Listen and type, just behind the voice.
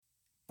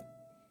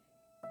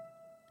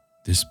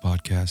This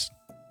podcast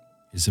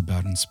is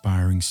about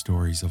inspiring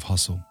stories of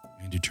hustle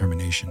and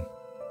determination.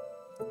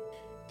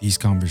 These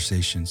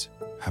conversations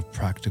have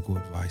practical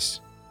advice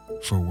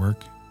for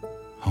work,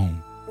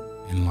 home,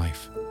 and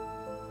life.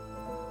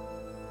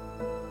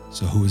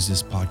 So who is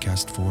this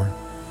podcast for?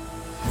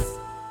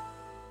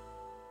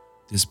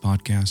 This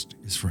podcast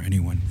is for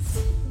anyone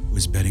who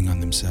is betting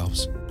on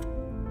themselves.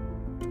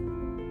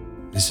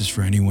 This is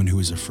for anyone who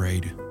is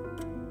afraid,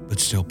 but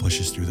still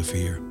pushes through the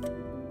fear.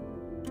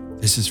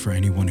 This is for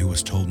anyone who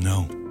was told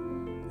no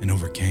and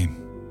overcame.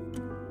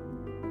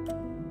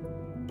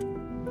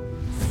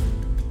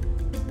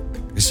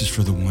 This is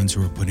for the ones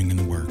who are putting in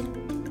the work,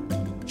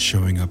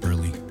 showing up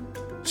early,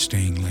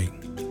 staying late.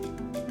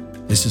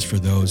 This is for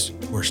those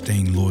who are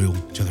staying loyal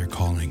to their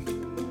calling.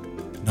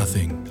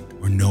 Nothing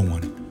or no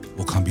one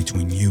will come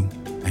between you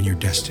and your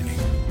destiny.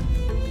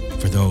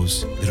 For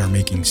those that are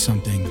making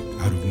something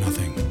out of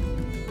nothing,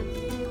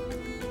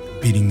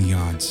 beating the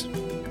odds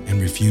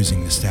and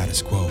refusing the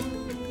status quo.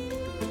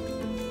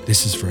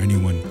 This is for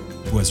anyone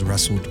who has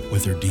wrestled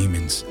with their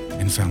demons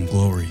and found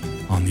glory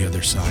on the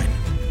other side.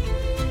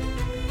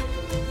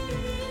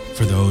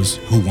 For those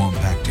who won't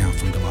back down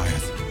from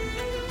Goliath.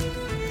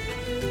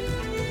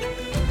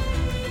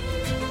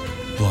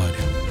 Blood,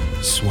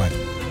 sweat,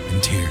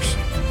 and tears.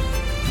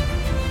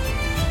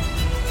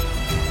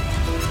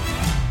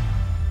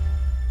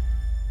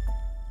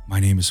 My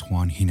name is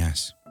Juan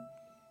Gines,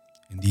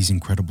 and these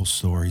incredible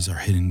stories are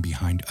hidden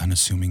behind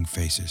unassuming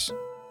faces.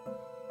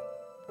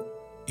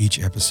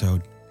 Each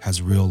episode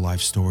has real-life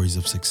stories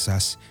of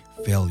success,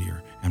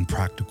 failure, and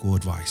practical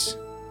advice.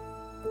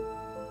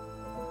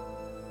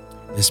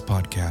 This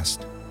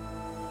podcast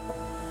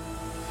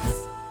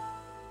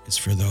is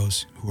for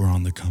those who are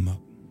on the come up.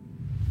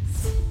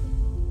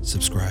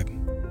 Subscribe.